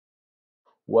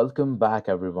Welcome back,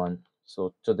 everyone.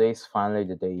 So today's finally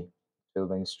the day. We'll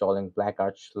be installing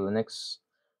BlackArch Linux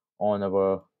on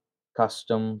our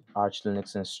custom Arch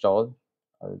Linux install.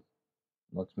 I'll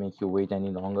not make you wait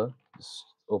any longer. Just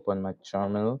open my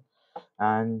terminal,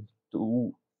 and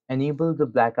to enable the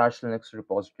BlackArch Linux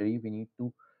repository, we need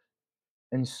to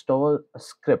install a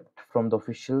script from the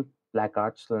official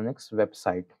BlackArch Linux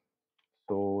website.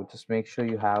 So just make sure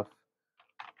you have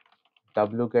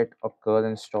wget or curl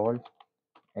installed,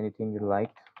 anything you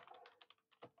like.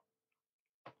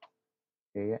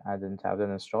 Okay, I didn't have that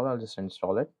installed. I'll just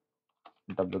install it.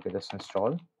 Wget is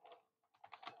installed.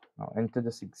 Now enter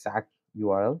this exact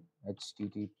URL: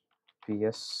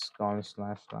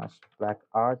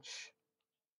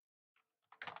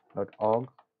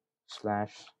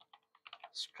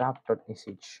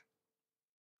 https://blackarch.org/strap.sh.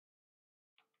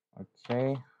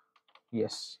 Okay.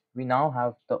 Yes, we now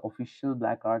have the official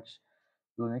BlackArch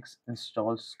Linux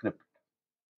install script.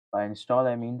 By install,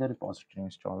 I mean the repository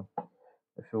install.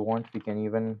 If you want, we can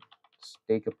even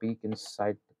take a peek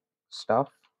inside stuff.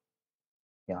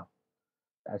 Yeah,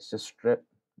 that's the script.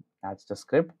 That's the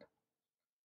script.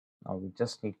 Now we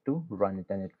just need to run it,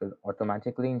 and it will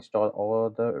automatically install all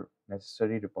the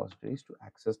necessary repositories to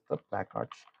access the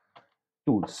BlackArch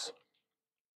tools.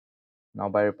 Now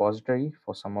by repository,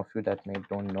 for some of you that may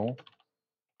don't know,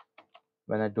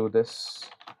 when I do this,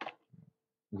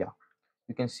 yeah,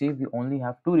 you can see we only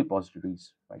have two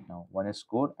repositories right now. One is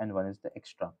core and one is the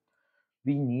extra.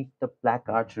 We need the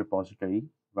BlackArch repository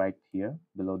right here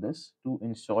below this to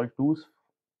install tools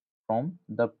from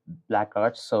the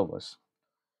BlackArch servers.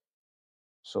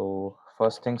 So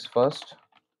first things first,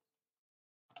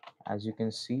 as you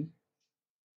can see,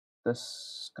 the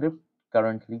script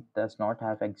currently does not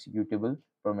have executable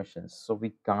permissions, so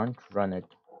we can't run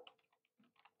it.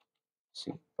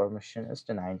 See, permission is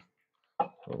denied.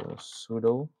 So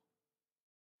sudo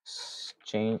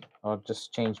change, or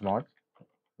just change mod.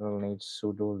 We'll need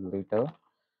sudo later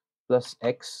plus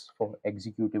x for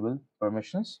executable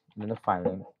permissions, and then the file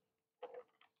name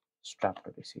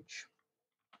strap.sh.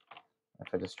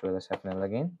 If I just do lsfnl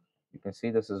again, you can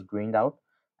see this is greened out,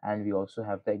 and we also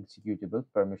have the executable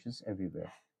permissions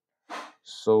everywhere.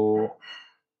 So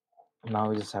now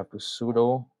we just have to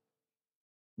sudo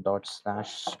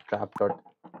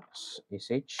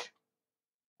 /strap.sh,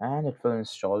 and it will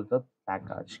install the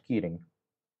BlackArch keyring.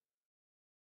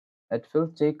 It will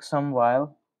take some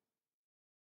while,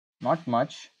 not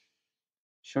much,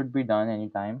 should be done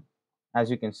anytime.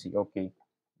 As you can see, okay,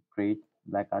 great.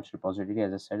 BlackArch repository,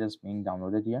 as I said, is being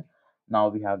downloaded here. Now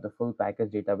we have the full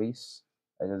package database.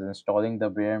 It is installing the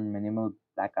bare minimal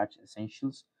BlackArch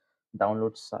essentials.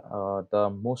 Downloads the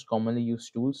most commonly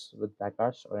used tools with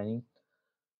BlackArch or any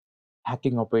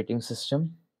hacking operating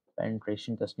system,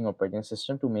 penetration testing operating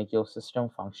system to make your system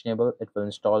functionable. It will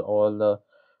install all the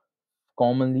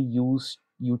commonly used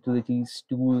utilities,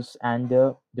 tools, and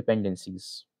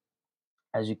dependencies.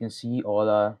 As you can see, all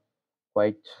are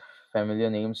quite familiar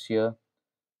names here: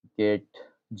 Git,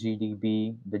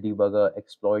 GDB, the debugger,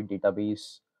 exploit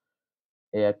database.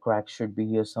 Aircrack should be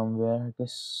here somewhere, I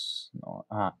guess. No,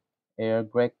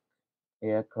 aircrack,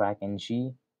 aircrack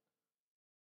ng,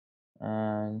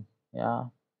 and yeah,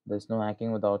 there's no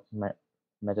hacking without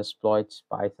Metasploits,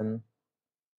 Python,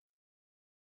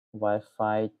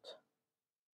 Wi-Fi,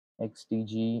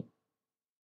 XDG.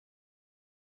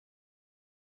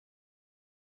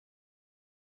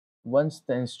 Once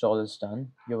the install is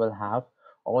done, you will have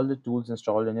all the tools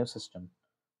installed in your system.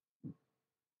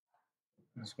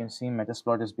 As you can see,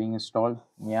 Metasploit is being installed.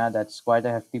 Yeah, that's quite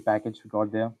a hefty package we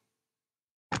got there.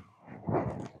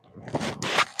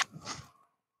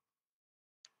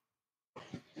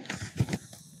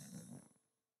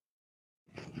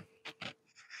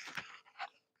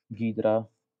 Ghidra,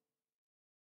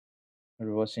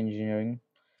 reverse engineering,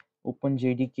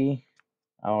 OpenJDK,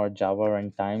 or Java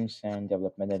runtimes and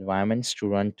development environments to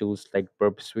run tools like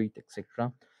Burp Suite,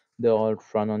 etc. They all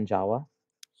run on Java,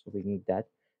 so we need that.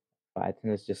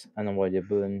 Python is just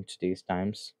unavoidable in today's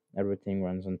times. Everything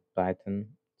runs on Python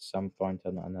at some point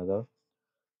or another.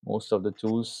 Most of the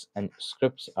tools and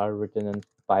scripts are written in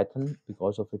Python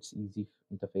because of its easy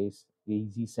interface,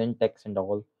 easy syntax, and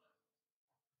all.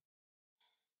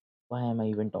 Why am I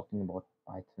even talking about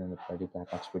Python in the bloody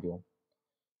BlackArch video?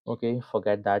 Okay,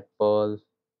 forget that. Perl,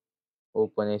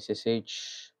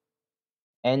 OpenSSH,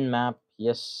 Nmap,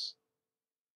 yes,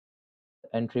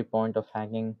 the entry point of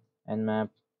hacking, Nmap,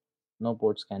 no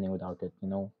port scanning without it.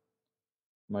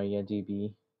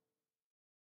 MariaDB,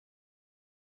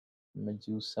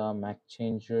 Medusa,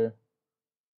 MacChanger.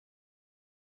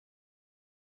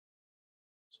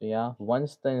 So yeah,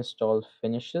 once the install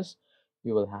finishes,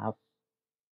 you will have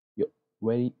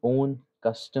very own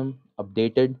custom,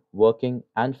 updated, working,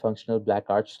 and functional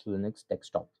BlackArch Linux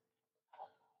desktop.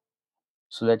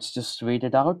 So let's just wait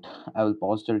it out. I will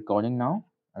pause the recording now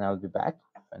and I'll be back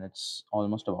when it's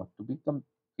almost about to be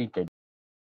completed.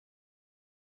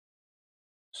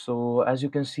 So as you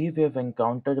can see, we have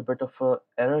encountered a bit of a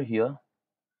error here.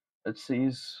 It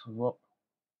says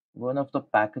one of the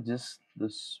packages,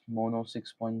 this Mono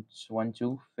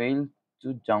 6.12, failed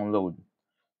to download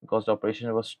because the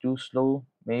operation was too slow.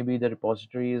 Maybe the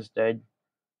repository is dead.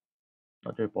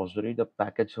 Not the repository, the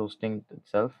package hosting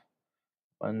itself,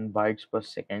 1 bytes per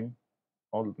second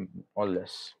or, or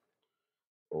less.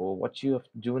 So what you have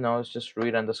to do now is just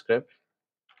rerun the script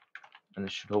and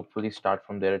it should hopefully start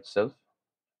from there itself.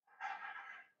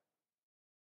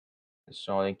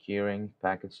 Installing keyring,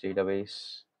 package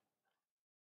database.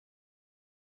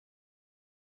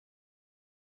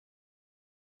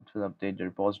 It will update the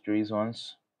repositories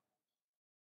once.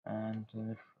 And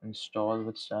install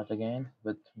with start again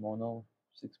with Mono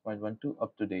 6.12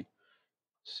 up to date.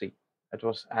 See, it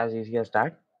was as easy as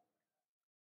that.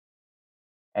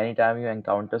 Anytime you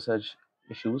encounter such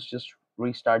issues, just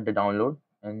restart the download,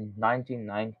 and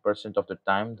 99% of the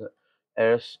time, the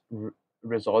errors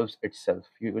resolves itself.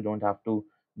 You don't have to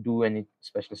do any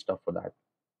special stuff for that.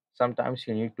 Sometimes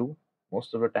you need to,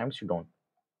 most of the times you don't.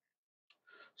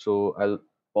 So I'll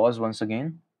pause once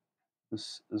again.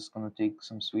 This is going to take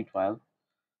some sweet while,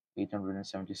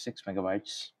 876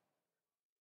 megabytes.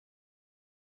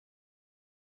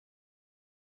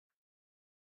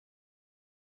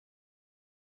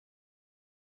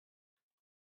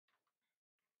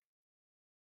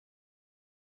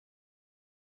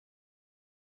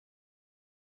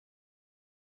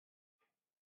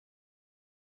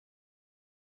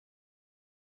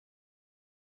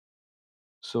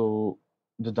 So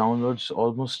the download's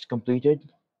almost completed,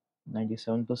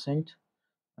 97%,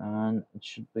 and it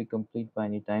should be complete by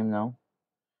any time now.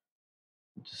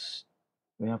 Just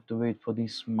we have to wait for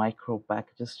these micro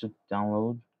packages to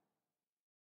download.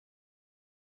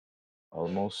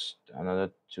 Almost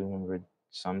another 200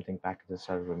 something packages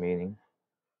are remaining.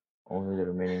 Only the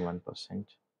remaining 1%.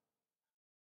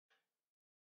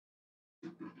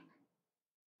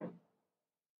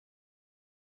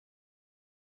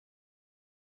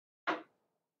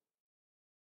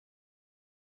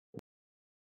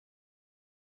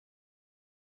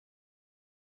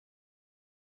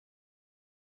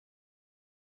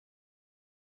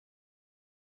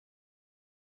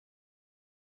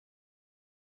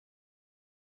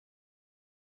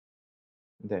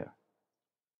 There.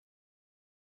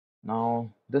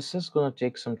 Now this is gonna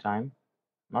take some time.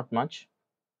 Not much.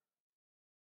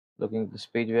 Looking at the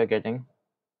speed we are getting, it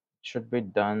should be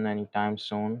done anytime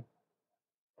soon.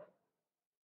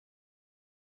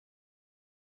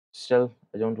 Still,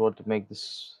 I don't want to make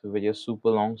this video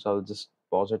super long, so I'll just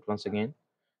pause it once again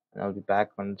and I'll be back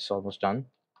when it's almost done.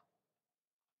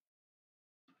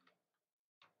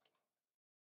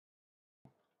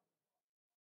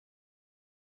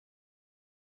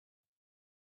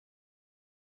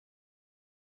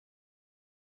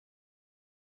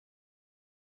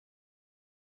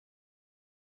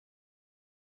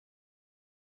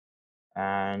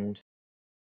 And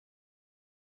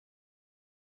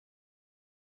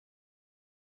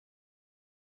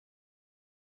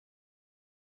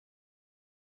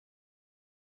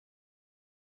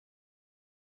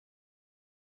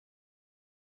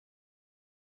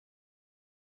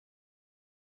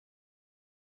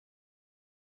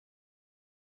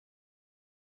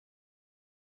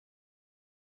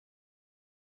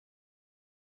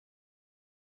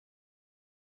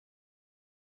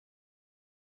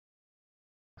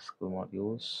school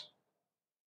modules.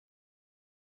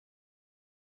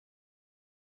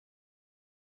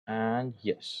 And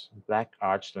yes,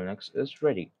 BlackArch Linux is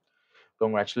ready.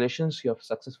 Congratulations, you have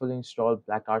successfully installed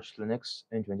BlackArch Linux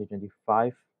in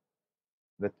 2025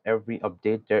 with every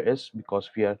update there is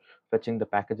because we are fetching the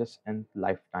packages in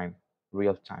lifetime,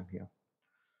 real time here.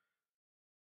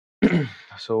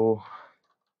 So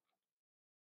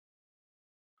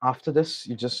after this,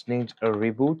 you just need a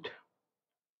reboot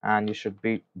and you should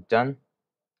be done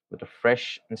with a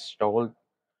fresh installed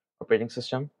operating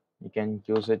system. You can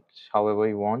use it however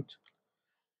you want.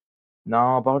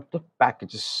 Now about the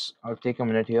packages, I'll take a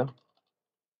minute here.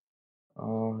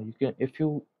 You can, if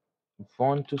you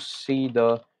want to see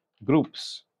the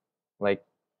groups, like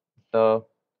the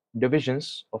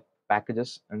divisions of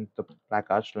packages in the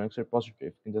BlackArch Linux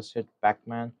repository, you can just hit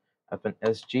pacman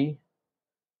fnsg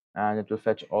and it will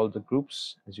fetch all the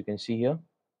groups as you can see here.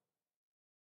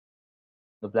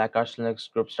 The BlackArch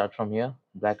Linux group start from here.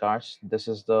 BlackArch, this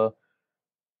is the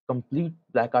Complete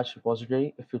BlackArch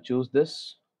repository. If you choose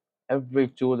this, every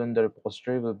tool in the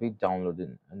repository will be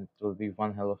downloaded, and it will be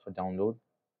one hell of a download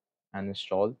and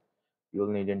install. You'll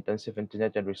need intensive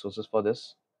internet and resources for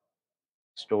this.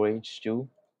 Storage too.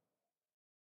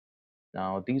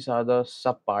 Now, these are the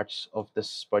subparts of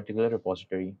this particular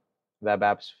repository. Web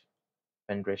apps,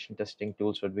 penetration testing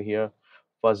tools would be here.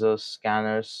 Fuzzers,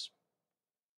 scanners,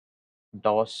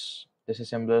 DOS,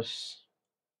 disassemblers.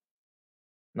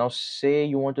 Now, say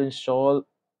you want to install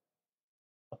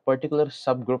a particular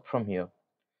subgroup from here.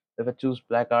 If I choose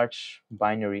BlackArch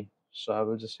binary, so I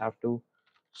will just have to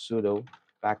sudo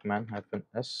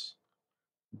pacman-s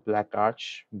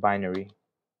BlackArch binary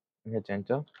and hit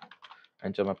enter.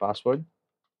 Enter my password,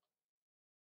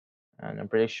 and I'm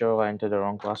pretty sure I entered the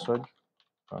wrong password.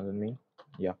 Pardon me.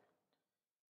 Yeah.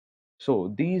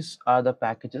 So these are the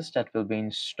packages that will be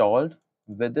installed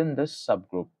within this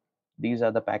subgroup. These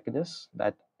are the packages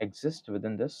that exist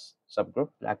within this subgroup,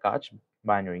 BlackArch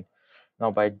binary. Now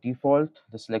by default,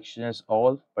 the selection is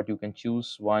all, but you can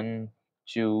choose one,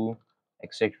 two,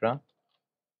 etc.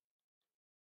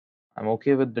 I'm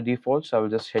okay with the default, so I will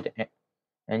just hit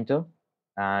enter,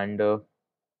 and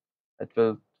it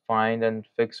will find and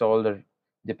fix all the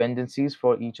dependencies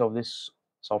for each of this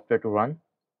software to run.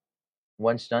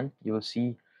 Once done, you will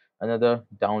see another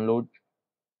download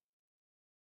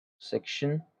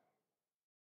section.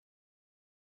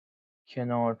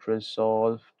 Cannot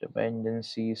resolve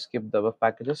dependency. Skip the above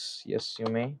packages. Yes, you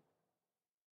may.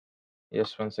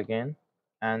 Yes, once again,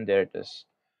 and there it is.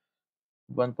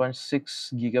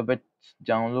 1.6 gigabit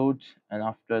download, and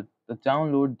after the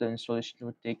download, the installation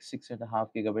would take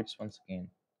 6.5 gigabits once again.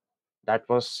 That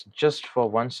was just for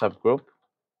one subgroup,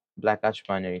 BlackArch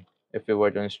binary. If we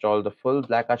were to install the full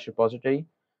BlackArch repository,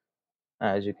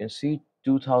 as you can see,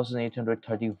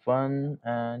 2831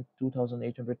 and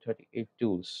 2838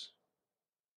 tools.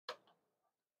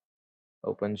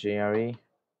 Open JRE.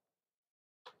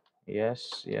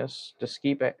 Yes, yes. Just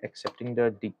keep accepting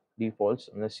the defaults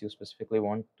unless you specifically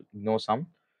want to ignore some,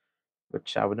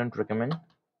 which I wouldn't recommend.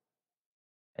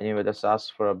 Anyway, just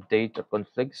ask for update or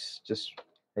conflicts. Just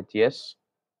hit yes,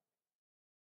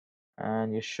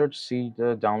 and you should see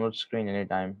the download screen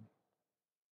anytime.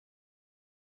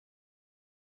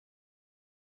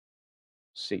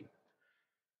 See.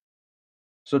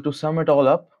 So to sum it all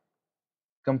up,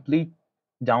 complete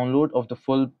download of the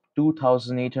full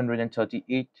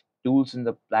 2838 tools in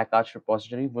the BlackArch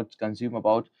repository would consume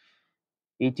about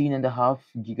 18.5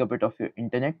 gigabit of your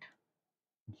internet,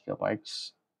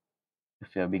 gigabytes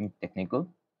if you are being technical.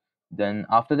 Then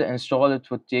after the install, it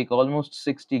would take almost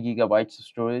 60 gigabytes of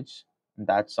storage.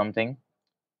 That's something.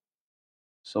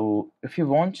 So if you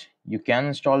want, you can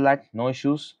install that, no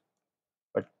issues.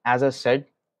 But as I said,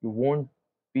 you won't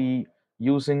be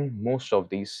using most of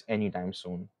these anytime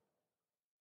soon.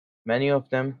 Many of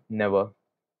them never.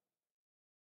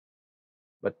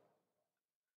 But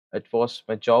it was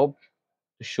my job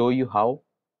to show you how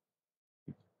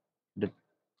the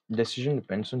decision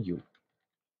depends on you.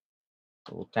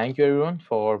 So thank you everyone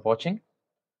for watching.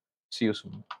 See you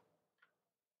soon.